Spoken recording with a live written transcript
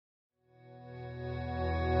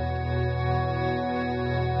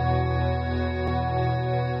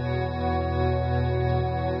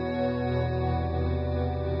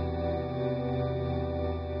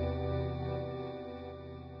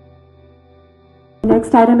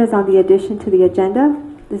Next item is on the addition to the agenda.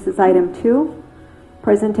 This is item 2,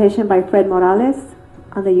 presentation by Fred Morales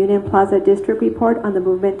on the Union Plaza District Report on the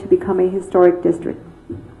movement to become a historic district.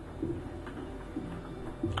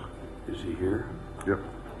 Is he here? Yep.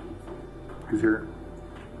 He's here.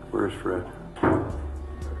 Where's Fred?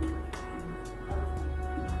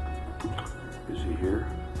 Is he here?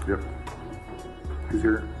 Yep. He's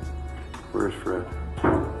here. Where's Fred?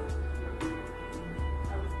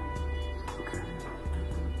 Okay.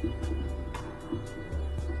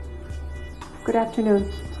 Good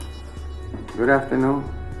afternoon. Good afternoon.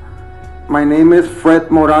 My name is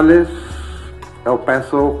Fred Morales, El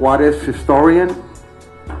Paso Juarez historian.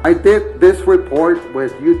 I did this report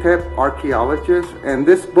with UTEP archaeologists, and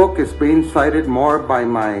this book is being cited more by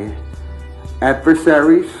my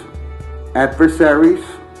adversaries,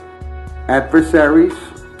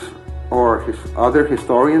 or other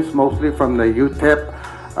historians, mostly from the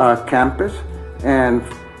UTEP campus, and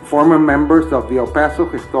former members of the El Paso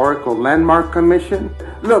Historical Landmark Commission.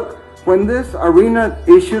 Look, when this arena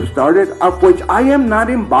issue started, of which I am not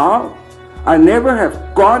involved, I never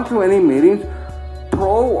have gone to any meetings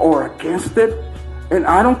pro or against it, and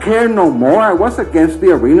I don't care no more. I was against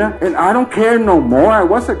the arena, and I don't care no more. I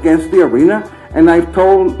was against the arena, and I've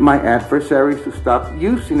told my adversaries to stop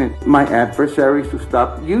using it.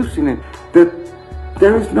 That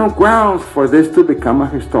there is no grounds for this to become a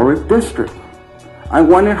historic district. I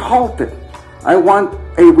want it halted. I want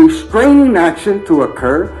a restraining action to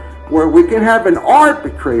occur where we can have an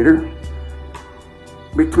arbitrator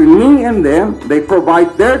between me and them. They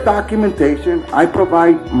provide their documentation, I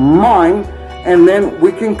provide mine, and then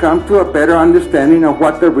we can come to a better understanding of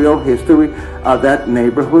what the real history of that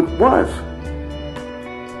neighborhood was.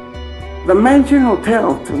 The Mansion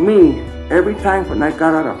Hotel, to me, every time when I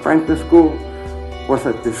got out of Franklin School, was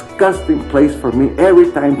a disgusting place for me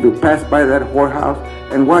every time to pass by that whorehouse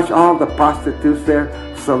and watch all the prostitutes there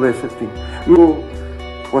soliciting.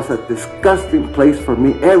 It was a disgusting place for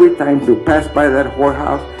me every time to pass by that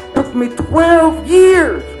whorehouse. It took me 12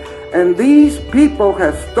 years, and these people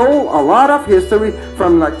have stole a lot of history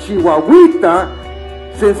from La Chihuahuita.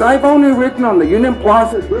 Since I've only written on the Union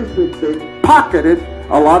Plaza district, they pocketed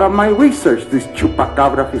a lot of my research, these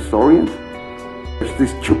chupacabra historians.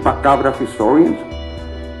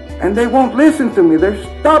 And they won't listen to me. They're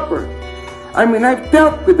stubborn. I mean, I've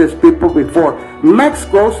dealt with these people before. Max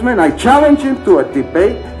Grossman, I challenged him to a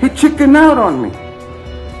debate. He chickened out on me.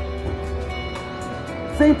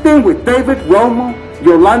 Same thing with David Romo,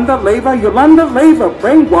 Yolanda Leyva. Yolanda Leyva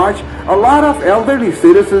brainwashed a lot of elderly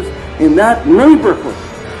citizens in that neighborhood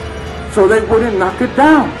so they wouldn't knock it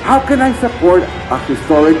down. How can I support a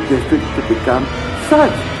historic district to become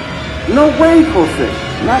such? No way, Jose.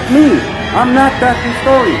 Not me. I'm not that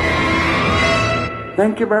historian.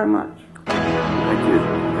 Thank you very much. Thank you.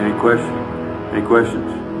 Any questions? Any questions?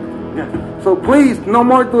 Yeah. So please, no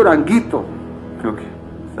more Duranguito. Okay.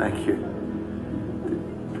 Thank you.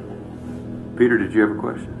 Peter, did you have a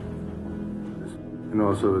question? And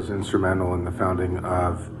also was instrumental in the founding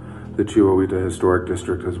of the Chihuahuita Historic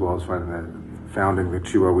District, as well as founding the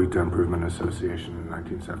Chihuahuita Improvement Association in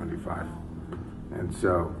 1975. And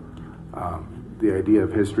so the idea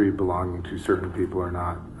of history belonging to certain people or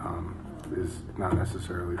not is not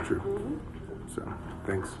necessarily true. So,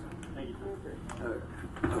 thanks.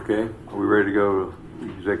 Okay. Are we ready to go to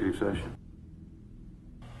executive session?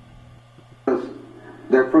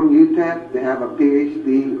 They're from UTEP, they have a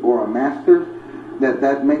PhD or a master's,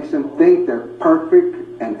 that makes them think they're perfect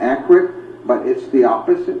and accurate, but it's the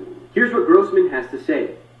opposite. Here's what Grossman has to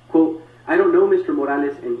say. Quote, "I don't know Mr.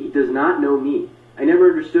 Morales and he does not know me. I never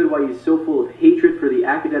understood why he's so full of hatred for the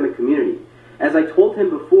academic community. As I told him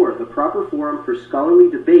before, the proper forum for scholarly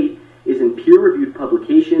debate is in peer-reviewed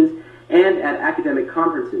publications and at academic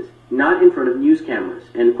conferences, not in front of news cameras."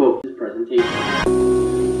 End quote. His presentation.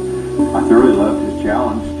 I thoroughly loved his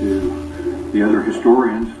challenge to the other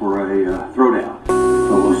historians for a throwdown.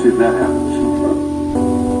 So we'll see if that happens.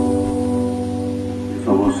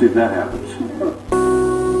 So we'll see if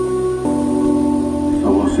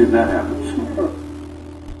that happens.